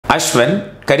ASHWIN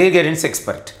career guidance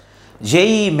expert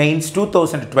JEE mains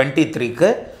 2023 க்கு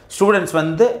students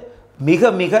வந்து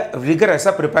மிக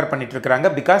rigorously prepare பண்ணிட்டு இருக்காங்க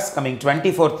because coming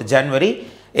 24th January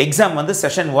exam வந்து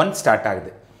session 1 start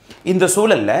ஆகுது. இந்த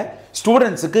சூழல்ல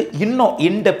ஸ்டூடண்ட்ஸ்க்கு இன்னும்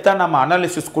in depth-ஆ நாம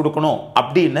analysis கொடுக்கணும்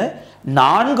அப்படினு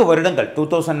 4 வருடங்கள்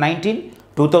 2019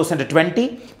 2020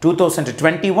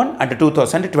 2021 and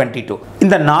 2022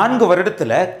 இந்த 4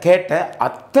 வருடத்துல கேட்ட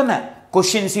அத்தனை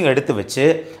questions எடுத்து வச்சு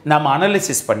நாம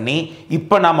அனாலிசிஸ் பண்ணி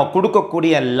இப்போ நாம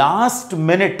கொடுக்கக்கூடிய லாஸ்ட்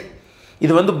மினிட்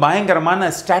இது வந்து பயங்கரமான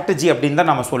ஸ்ட்ராட்டஜி அப்படினு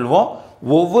தான் நாம சொல்வோம்.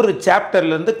 ஒவ்வொரு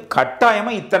சாப்டர்ல இருந்து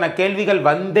கட்டாயமா இத்தனை கேள்விகள்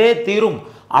வந்தே தீரும்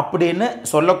அப்படினு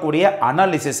சொல்லக்கூடிய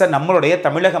அனாலிசிஸை நம்மளுடைய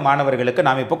தமிழக மாணவர்களுக்கு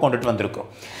நாம இப்போ கொண்டுட்டு வந்திருக்கோம்.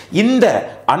 இந்த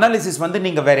அனாலிசிஸ் வந்து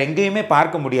நீங்க வேற எங்கேயுமே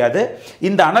பார்க்க முடியாது.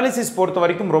 இந்த அனாலிசிஸ் பொறுத்த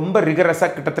வரைக்கும் ரொம்ப ரிகரஸா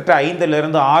கிட்டத்தட்ட 5 ல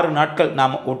இருந்து 6 நாட்கள்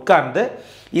நாம உட்கார்ந்து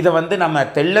இத வந்து நம்ம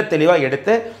தெளிவா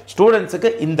எடுத்து ஸ்டூடண்ட்ஸ்க்கு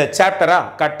இந்த சாப்டரா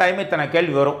கட்டாயமே இத்தனை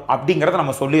கேள்வி வரும் அப்படிங்கறத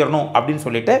நம்ம சொல்லிரணும் அப்படினு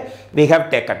சொல்லிட்டு we have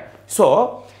taken. So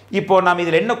இப்போ நாம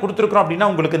இதில என்ன கொடுத்திருக்கோம் அப்படினா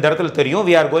உங்களுக்கு இந்த இடத்துல தெரியும்.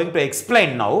 We are going to explain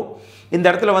now. இந்த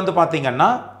இடத்துல வந்து பாத்தீங்கன்னா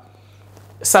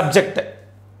subject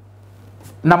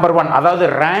number 1 அதாவது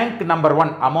rank number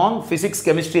 1 among physics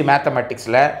chemistry mathematics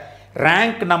ல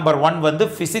rank number 1 வந்து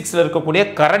physics ல இருக்கக்கூடிய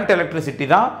current electricity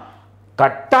தான்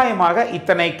கட்டாயமாக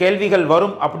இத்தனை கேள்விகள்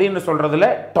வரும் அப்படினு சொல்றதுல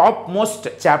topmost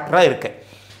சாப்டரா இருக்கு.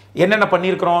 என்னென்ன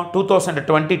பண்ணியிருக்கோம்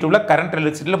 2022 ல கரண்ட்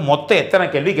எலக்ட்ரிசிட்டில மொத்தம் எத்தனை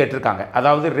கேள்வி கேட்டிருக்காங்க,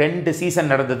 அதாவது 2 சீசன்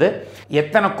நடந்தது,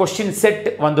 எத்தனை क्वेश्चन செட்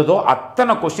வந்ததோ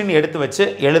அத்தனை क्वेश्चन எடுத்து வச்சு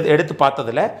எடுத்து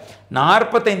பார்த்ததுல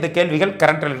 45 கேள்விகள்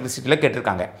கரண்ட் எலக்ட்ரிசிட்டில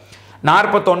கேட்டிருக்காங்க.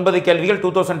 49 கேள்விகள்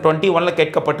 2021 ல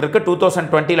கேட்கப்பட்டிருக்கு,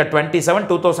 2020 ல 27,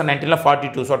 2019 ல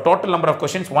 42. So total number of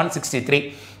questions 163.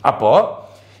 அப்போ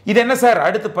இது என்ன சார்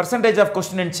அடுத்து percentage of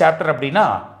question in chapter அப்படினா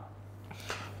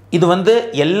இது வந்து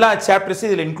எல்லா சாப்டர்ஸ்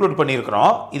இதில் இன்க்ளூட்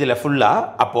பண்ணியிருக்கிறோம் இதில் ஃபுல்லா.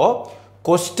 அப்போ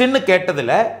கொஸ்டின்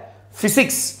கேட்டதில்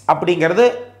ஃபிசிக்ஸ் அப்படிங்கிறது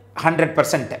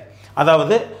 100%,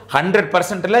 அதாவது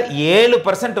 100%ல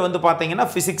 7% வந்து பார்த்தீங்கன்னா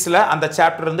ஃபிசிக்ஸில் அந்த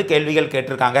சாப்டர் இருந்து கேள்விகள்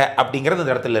கேட்டிருக்காங்க அப்படிங்கிறது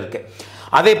இந்த இடத்துல இருக்கு.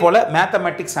 அதே போல்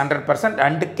மேத்தமெட்டிக்ஸ் 100%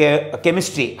 அண்ட்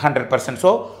கெமிஸ்ட்ரி 100%.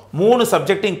 ஸோ 3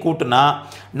 சப்ஜெக்டையும் கூட்டுனா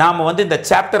நாம் வந்து இந்த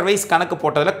சாப்டர் வைஸ் கணக்கு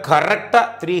போட்டதில் கரெக்டாக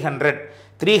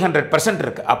 300%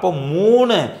 இருக்கு. அப்போ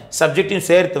 3 சப்ஜெக்டையும்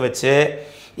சேர்த்து வச்சு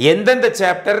எந்தெந்த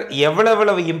சாப்டர்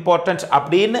எவ்வளவு இம்பார்ட்டன்ட்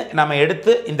அப்படின்னு நம்ம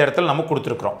எடுத்து இந்த இடத்துல நம்ம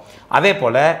கொடுத்துருக்குறோம். அதே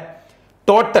போல்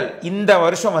டோட்டல் இந்த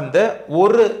வருஷம் வந்து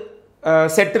ஒரு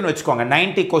செட்டுன்னு வச்சுக்கோங்க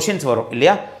 90 கொஷின்ஸ் வரும்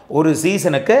இல்லையா ஒரு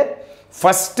சீசனுக்கு.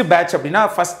 ஃபர்ஸ்ட் பேட்ச் அப்படின்னா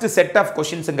first set of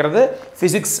கொஷின்ஸுங்கிறது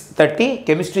physics 30,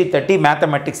 chemistry 30,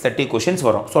 mathematics 30 questions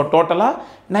வரும். ஸோ டோட்டலாக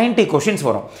 90 கொஷின்ஸ்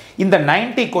வரும். இந்த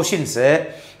 90 கொஷின்ஸு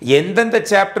எந்தெந்த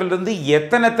சாப்டர்லேருந்து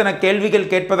எத்தனை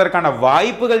கேள்விகள் கேட்பதற்கான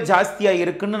வாய்ப்புகள் ஜாஸ்தியாக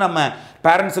இருக்குன்னு நம்ம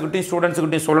பேரண்ட்ஸுக்கிட்டையும்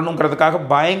ஸ்டூடெண்ட்ஸுக்கிட்டையும் சொல்லணுங்கிறதுக்காக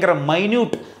பயங்கர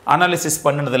மைன்யூட் அனாலிசிஸ்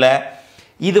பண்ணினதில்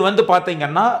இது வந்து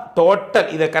பார்த்தீங்கன்னா டோட்டல்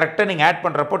இதை கரெக்டாக நீங்கள் ஆட்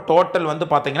பண்ணுறப்போ டோட்டல் வந்து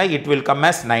பார்த்தீங்கன்னா it will come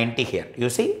as 90 here. You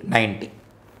see 90.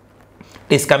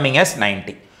 It is coming as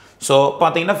 90. So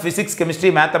பார்த்தீங்கன்னா ஃபிசிக்ஸ் கெமிஸ்ட்ரி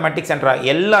மேத்தமெட்டிக்ஸ் என்ற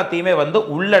எல்லாத்தையுமே வந்து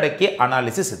உள்ளடக்கிய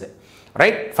அனாலிசிஸ் இது.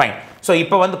 Right, fine. ஸோ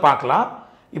இப்போ வந்து பார்க்கலாம்.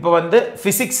 இப்போ வந்து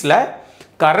ஃபிசிக்ஸில்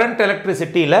கரண்ட்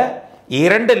எலக்ட்ரிசிட்டியில்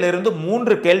 2 ல இருந்து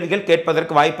 3 கேள்விகள்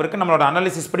கேட்பதற்கு வாய்ப்பு இருக்குது. நம்மளோட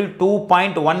அனாலிசிஸ் படி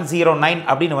 2.109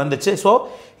 அப்படின்னு வந்துச்சு. ஸோ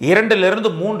 2 ல இருந்து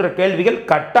 3 கேள்விகள்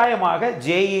கட்டாயமாக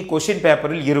JEE கொஷின்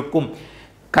பேப்பரில் இருக்கும்.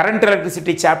 கரண்ட்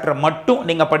எலக்ட்ரிசிட்டி சாப்டர் மட்டும்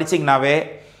நீங்கள் படிச்சிங்கனாவே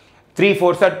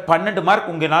 3/4 12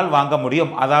 மார்க் உங்களால் வாங்க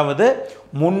முடியும். அதாவது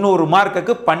 300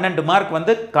 மார்க்குக்கு 12 மார்க்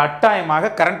வந்து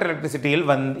கட்டாயமாக கரண்ட் எலக்ட்ரிசிட்டியில்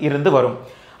இருந்து வரும்.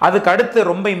 அதுக்கு அடுத்து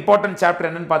ரொம்ப இம்பார்ட்டன்ட் சாப்டர்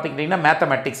என்னன்னு பார்த்துக்கிட்டிங்கன்னா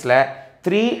மேத்தமெட்டிக்ஸில்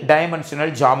 3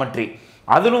 டைமென்ஷனல் ஜாமெட்ரி.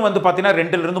 அதிலும் வந்து பார்த்தீங்கன்னா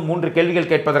 2 ல இருந்து 3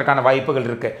 கேள்விகள் கேட்பதற்கான வாய்ப்புகள்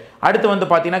இருக்குது. அடுத்து வந்து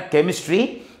பார்த்தீங்கன்னா கெமிஸ்ட்ரி,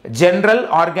 ஜென்ரல்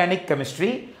ஆர்கானிக்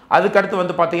கெமிஸ்ட்ரி. அதுக்கு அடுத்து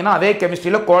வந்து பார்த்தீங்கன்னா அதே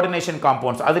கெமிஸ்ட்ரியில் கோஆர்டினேஷன்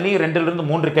காம்பவுண்ட்ஸ், அதுலேயும் 2 ல இருந்து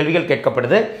 3 கேள்விகள்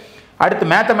கேட்கப்படுது. அடுத்து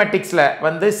மேத்தமெட்டிக்ஸில்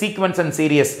வந்து சீக்வன்ஸ் அண்ட்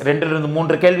சீரியஸ் 2 ல இருந்து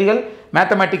 3 கேள்விகள்.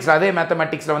 மேத்தமெட்டிக்ஸில் அதே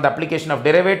மேத்தமெட்டிக்ஸில் வந்து அப்ளிகேஷன் ஆஃப்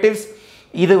டெரிவேட்டிவ்ஸ்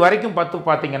இது வரைக்கும்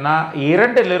பார்த்தீங்கன்னா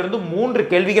 2 ல இருந்து 3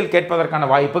 கேள்விகள் கேட்பதற்கான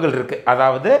வாய்ப்புகள் இருக்குது.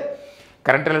 அதாவது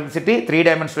current electricity, 3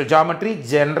 dimensional geometry,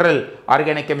 general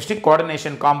organic chemistry,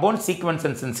 coordination compound, sequence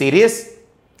and serious,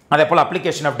 அதே போல்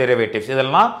அப்ளிகேஷன் ஆஃப் டெரிவேட்டிவ்ஸ்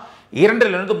இதெல்லாம்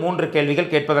 2 ல இருந்து 3 கேள்விகள்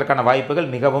கேட்பதற்கான வாய்ப்புகள்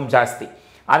மிகவும் ஜாஸ்தி.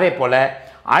 அதே போல்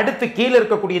அடுத்து கீழே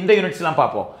இருக்கக்கூடிய இந்த யூனிட்ஸ்லாம்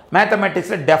பார்ப்போம்.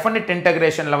 மேத்தமெட்டிக்ஸில் டெஃபினிட்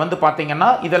இன்டகிரேஷனில் வந்து பார்த்தீங்கன்னா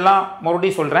இதெல்லாம்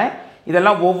மறுபடியும் சொல்கிறேன்,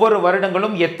 இதெல்லாம் ஒவ்வொரு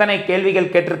வருடங்களும் எத்தனை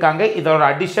கேள்விகள் கேட்டிருக்காங்க, இதோட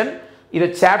அடிஷன், இது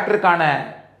சாப்டருக்கான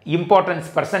இம்பார்ட்டன்ஸ்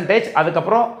பர்சன்டேஜ்,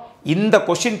 அதுக்கப்புறம் இந்த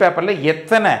கொஷின் பேப்பரில்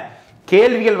எத்தனை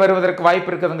கேள்விகள் வருவதற்கு வாய்ப்பு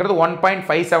இருக்குதுங்கிறது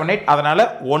 1.578. அதனால்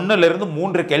 1 ல இருந்து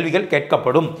 3 கேள்விகள்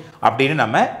கேட்கப்படும் அப்படின்னு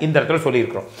நம்ம இந்த இடத்துல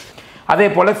சொல்லியிருக்கிறோம். அதே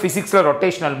போல் ஃபிசிக்ஸில்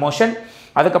ரொட்டேஷனல் மோஷன்,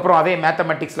 அதுக்கப்புறம் அதே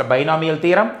மேத்தமெட்டிக்ஸில் binomial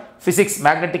theorem, physics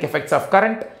magnetic effects of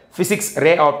current, physics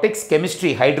ray optics,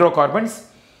 chemistry hydrocarbons,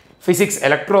 physics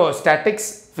electrostatics,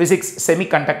 physics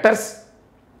semiconductors,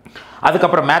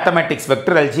 அதுக்கப்புறம் மேத்தமேட்டிக்ஸ்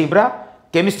வெக்டர் அல்ஜீப்ரா,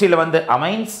 கெமிஸ்ட்ரியில் வந்து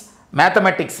அமைன்ஸ்,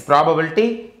 மேத்தமேட்டிக்ஸ் ப்ராபபிலிட்டி,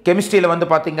 கெமிஸ்ட்ரியில் வந்து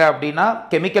பார்த்தீங்க அப்படின்னா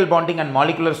chemical bonding and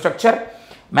molecular structure,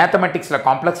 மேத்தமேட்டிக்ஸில்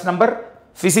complex number,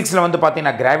 ஃபிசிக்ஸில் வந்து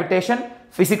பார்த்தீங்கன்னா கிராவிடேஷன்,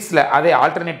 ஃபிசிக்ஸில் அதே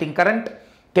ஆல்டர்னேட்டிங் கரண்ட்,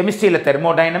 கெமிஸ்ட்ரியில்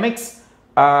தெர்மோடைனமிக்ஸ்,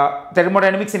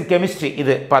 தெர்மோடைனமிக்ஸ் இன் கெமிஸ்ட்ரி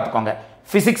இது பார்த்துக்கோங்க.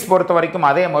 ஃபிசிக்ஸ் பொறுத்த வரைக்கும்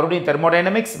அதே மறுபடியும்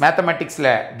தெர்மோடைனமிக்ஸ்,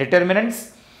 மேத்தமேட்டிக்ஸில் டிட்டர்மினன்ட்ஸ்,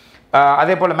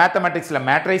 அதே போல் மேத்தமேட்டிக்ஸில்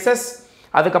மேட்ரைசஸ்,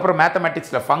 அதுக்கப்புறம்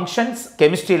மேத்தமேட்டிக்ஸில் functions,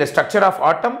 கெமிஸ்ட்ரியில் structure of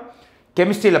atom,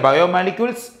 கெமிஸ்ட்ரியில்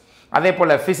biomolecules, அதே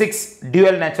போல் physics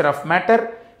dual nature of matter,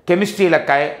 கெமிஸ்ட்ரியில்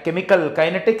chemical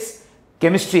kinetics,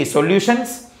 chemistry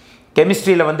solutions,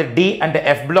 கெமிஸ்ட்ரியில் வந்து D and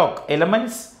F block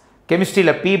elements,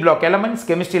 கெமிஸ்ட்ரியில் B black elements,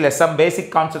 கெமிஸ்ட்ரியில் some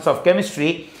basic concepts of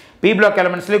chemistry. B black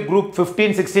எலிமெண்ட்ஸ்லேயே group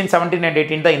 15, 16, 17 and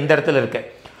 18 தான் இந்த இடத்துல இருக்குது.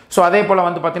 So அதே போல்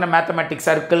வந்து பார்த்தீங்கன்னா mathematics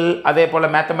circle, அதே போல்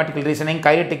mathematical reasoning,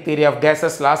 kinetic theory of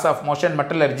cases, loss of motion,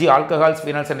 metallurgy, alcohols,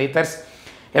 ஃபீனல்ஸ் and ethers,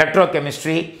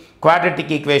 electrochemistry,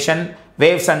 quadratic equation,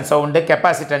 waves and sound,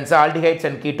 capacitance, aldehydes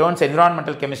and ketones,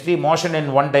 environmental chemistry, motion in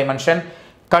one dimension,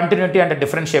 continuity and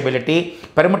differentiability,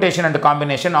 permutation and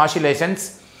combination, oscillations.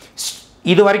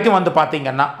 இது வரைக்கும் வந்து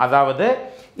பார்த்தீங்கன்னா அதாவது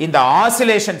இந்த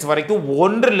oscillations வரைக்கும்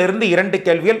 1லிருந்து 2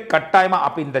 கேள்விகள் கட்டாயமாக.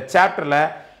 அப்போ இந்த சாப்டரில்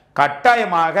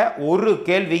கட்டாயமாக ஒரு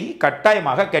கேள்வி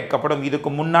கட்டாயமாக கேட்கப்படும், இதுக்கு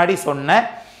முன்னாடி சொன்ன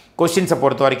கொஸ்டின்ஸை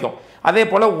பொறுத்த வரைக்கும். அதே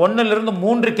போல் 1லிருந்து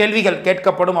 3 கேள்விகள்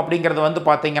கேட்கப்படும் அப்படிங்கிறது வந்து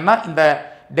பார்த்தீங்கன்னா இந்த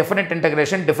definite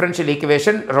integration, differential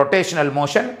equation, rotational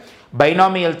motion,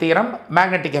 binomial theorem,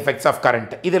 magnetic effects of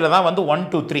current. இதில் தான் வந்து 1,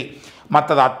 2, 3.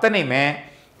 மற்றது அத்தனையுமே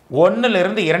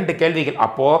 1லிருந்து 2 கேள்விகள்.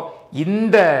 அப்போது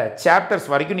இந்த சாப்டர்ஸ்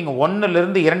வரைக்கும் நீங்கள்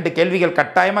 1லிருந்து 2 கேள்விகள்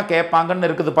கட்டாயமாக கேட்பாங்கன்னு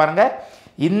இருக்குது பாருங்கள்.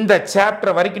 இந்த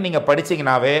சாப்டர் வரைக்கும் நீங்கள்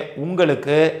படிச்சிங்கனாவே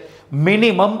உங்களுக்கு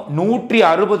minimum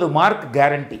 160 mark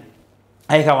guarantee.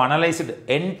 I have analyst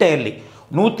entirely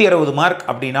 160 mark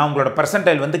அப்படின்னா உங்களோட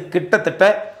பர்சன்டைல் வந்து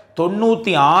கிட்டத்தட்ட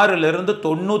 96லிருந்து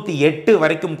 98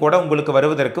 வரைக்கும் கூட உங்களுக்கு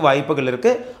வருவதற்கு வாய்ப்புகள்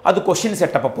இருக்குது. அது கொஷின்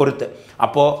செட்டப்பை பொறுத்து.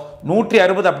 அப்போது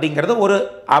 160 அப்படிங்கிறது ஒரு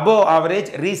அபோவ் ஆவரேஜ்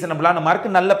ரீசனபிளான மார்க்,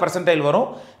 நல்ல பர்சன்டைல் வரும்.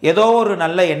 ஏதோ ஒரு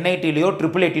நல்ல NITலையோ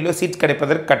IIITலையோ சீட்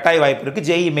கிடைப்பதற்கு கட்டாய வாய்ப்பு இருக்குது.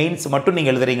 JEE மெயின்ஸ் மட்டும்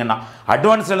நீங்கள் எழுதுறீங்கன்னா,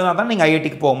 அட்வான்ஸ் எழுதினா தான் நீங்கள்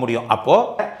IITக்கு போக முடியும்.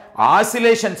 அப்போது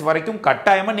ஆசிலேஷன்ஸ் வரைக்கும்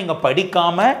கட்டாயமாக நீங்கள்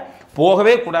படிக்காமல்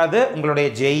போகவே கூடாது உங்களுடைய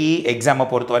JEE எக்ஸாமை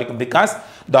பொறுத்த வரைக்கும். Because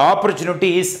the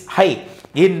opportunity is high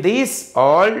in these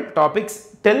all topics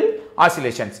till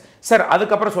oscillations. Sir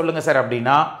அதுக்கப்புறம் சொல்லுங்கள் சார்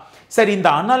அப்படின்னா, சார் இந்த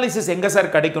அனாலிசிஸ் எங்கே சார்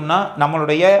கிடைக்கும்னா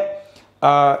நம்மளுடைய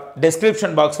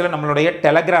டெஸ்கிரிப்ஷன் பாக்ஸில் நம்மளுடைய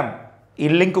டெலகிராம்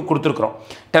லிங்க் கொடுத்துருக்குறோம்,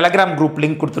 டெலகிராம் குரூப்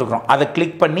லிங்க் கொடுத்துருக்குறோம். அதை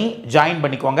கிளிக் பண்ணி ஜாயின்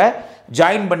பண்ணிக்கோங்க.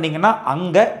 ஜாயின் பண்ணிங்கன்னா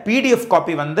அங்கே PDF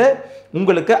காப்பி வந்து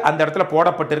உங்களுக்கு அந்த இடத்துல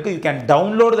போடப்பட்டிருக்கு. You can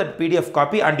download that PDF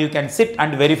copy and you can sit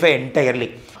and verify entirely.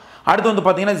 அடுத்து வந்து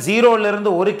பார்த்தீங்கன்னா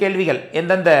 0லிருந்து 1 கேள்விகள்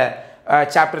எந்தெந்த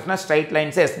சாப்டர்ஸ்னா straight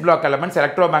lines, S block elements,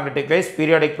 electromagnetic waves,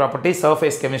 periodic properties,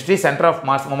 surface chemistry, centre of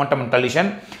mass, momentum and collision,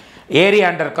 area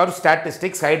under curve,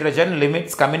 statistics, hydrogen,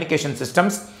 limits, communication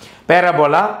systems,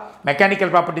 parabola,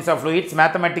 mechanical properties of fluids,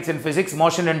 mathematics in physics,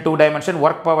 motion in 2 dimension,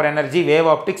 work power energy, wave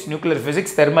optics, nuclear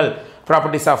physics, thermal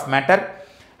properties of matter,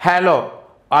 Halo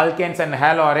alkanes and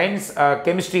Halo அரேன்ஸ்,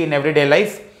 chemistry in everyday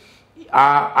life,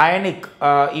 ionic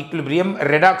equilibrium,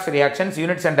 redox reactions,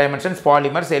 units and dimensions,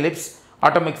 polymers, ellipse,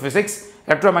 atomic physics,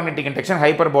 electromagnetic induction,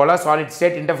 hyperbola, solid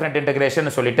state, interferent integration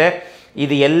சொல்லிட்டு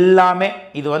இது எல்லாமே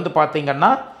இது வந்து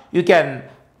பார்த்தீங்கன்னா you can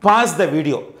pause the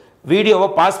வீடியோவை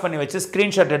pass பண்ணி வச்சு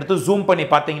screenshot எடுத்து ஜூம் பண்ணி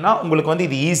பார்த்தீங்கன்னா உங்களுக்கு வந்து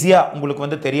இது ஈஸியாக உங்களுக்கு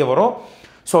வந்து தெரிய வரும்.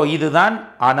 ஸோ இதுதான்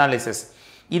அனாலிசிஸ்.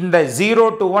 இந்த 0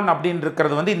 to 1 அப்படின்னு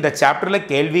இருக்கிறது வந்து இந்த சாப்டரில்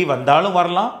கேள்வி வந்தாலும்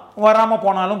வரலாம், வராமல்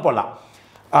போனாலும் போகலாம்.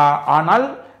 ஆனால்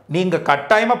நீங்கள்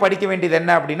கட்டாயமாக படிக்க வேண்டியது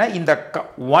என்ன அப்படின்னா இந்த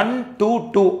 1 to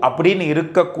 2 அப்படின்னு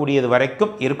இருக்கக்கூடியது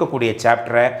வரைக்கும் இருக்கக்கூடிய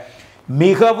சாப்டரை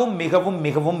மிகவும் மிகவும்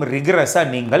மிகவும்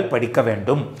ரிகரஸாக நீங்கள் படிக்க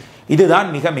வேண்டும். இதுதான்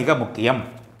மிக மிக முக்கியம்.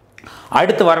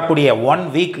 அடுத்து வரக்கூடிய 1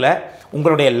 வீக்கில்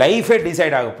உங்களுடைய லைஃபே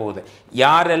டிசைட் ஆக போகுது.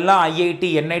 யாரெல்லாம் IIT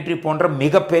NIT போன்ற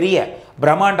மிகப்பெரிய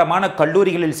பிரம்மாண்டமான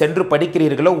கல்லூரிகளில் சென்று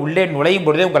படிக்கிறீர்களோ உள்ளே நுழையும்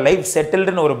பொழுதே உங்கள் லைஃப்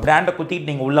செட்டில்டுன்னு ஒரு பிராண்டை குத்திட்டு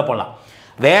நீங்கள் உள்ளே போகலாம்.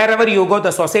 Wherever you go,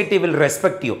 the society will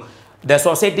respect you. The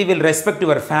society will respect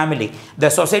your family. The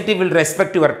society will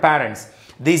respect your parents.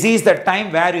 This is the time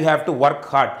where you have to work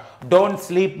hard. Don't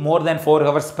sleep more than 4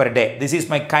 hours per day. This is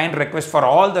my kind request for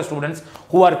all the students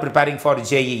who are preparing for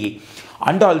JEE.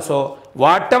 And also,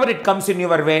 whatever it comes in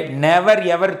your way, never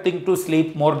ever think to sleep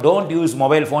more. Don't use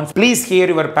mobile phones. Please hear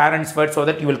your parents' words so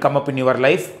that you will come up in your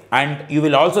life and you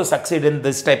will also succeed in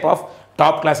this type of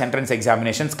top class entrance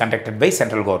examinations conducted by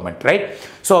central government, right?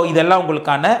 So, இதெல்லாம்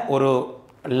உங்களுக்கான ஒரு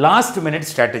last minute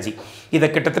strategy. இதை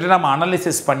கிட்டத்தட்ட நம்ம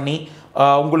analysis பண்ணி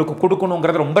உங்களுக்கு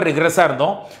கொடுக்கணுங்கிறது ரொம்ப ரிகரஸாக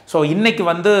இருந்தோம். ஸோ இன்றைக்கி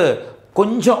வந்து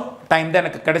கொஞ்சம் டைம் தான்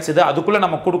எனக்கு கிடைச்சிது. அதுக்குள்ளே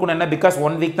நம்ம கொடுக்கணும் என்ன, பிகாஸ்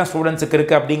 1 வீக் தான் ஸ்டூடெண்ட்ஸுக்கு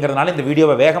இருக்குது அப்படிங்கிறதுனால இந்த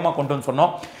வீடியோவை வேகமாக கொண்டு வந்து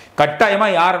சொன்னோம்.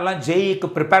 கட்டாயமாக யாரெல்லாம் ஜேஇக்கு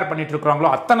ப்ரிப்பேர் பண்ணிட்டு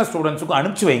இருக்கிறாங்களோ அத்தனை ஸ்டூடெண்ட்ஸுக்கும்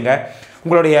அனுப்பிச்சி வைங்க.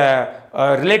 உங்களுடைய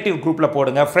ரிலேட்டிவ் குரூப்பில்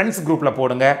போடுங்க, ஃப்ரெண்ட்ஸ் குரூப்பில்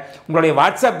போடுங்க, உங்களுடைய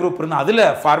வாட்ஸ்அப் குரூப் இருந்தால் அதில்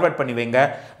ஃபார்வர்ட் பண்ணி வைங்க.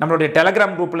 நம்மளுடைய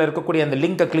டெலகிராம் குரூப்பில் இருக்கக்கூடிய அந்த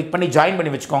லிங்கை கிளிக் பண்ணி ஜாயின்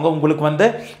பண்ணி வச்சுக்கோங்க. உங்களுக்கு வந்து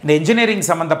இந்த இன்ஜினியரிங்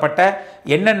சம்மந்தப்பட்ட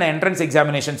என்னென்ன என்ட்ரன்ஸ்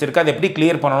எக்ஸாமினேஷன்ஸ் இருக்குது, அதை எப்படி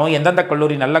கிளியர் பண்ணணும், எந்தெந்த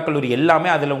கல்லூரி நல்ல கல்லூரி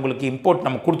எல்லாமே அதில் உங்களுக்கு இம்போர்ட்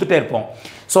நம்ம கொடுத்துட்டே இருப்போம்.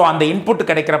 ஸோ அந்த இன்புட்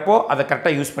கிடைக்கிறப்போ அதை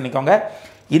கரெக்டாக யூஸ் பண்ணிக்கோங்க.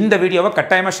 இந்த வீடியோவை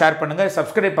கட்டாயமாக ஷேர் பண்ணுங்கள்.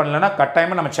 சப்ஸ்கிரைப் பண்ணலன்னா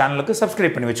கட்டாயமாக நம்ம சேனலுக்கு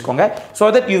சப்ஸ்கிரைப் பண்ணி வச்சுக்கோங்க. So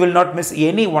that you will not miss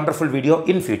any wonderful video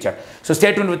in future. So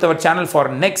stay tuned with our channel for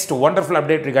next wonderful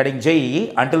update regarding JEE.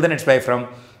 Until then, it's bye from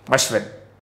Ashwin.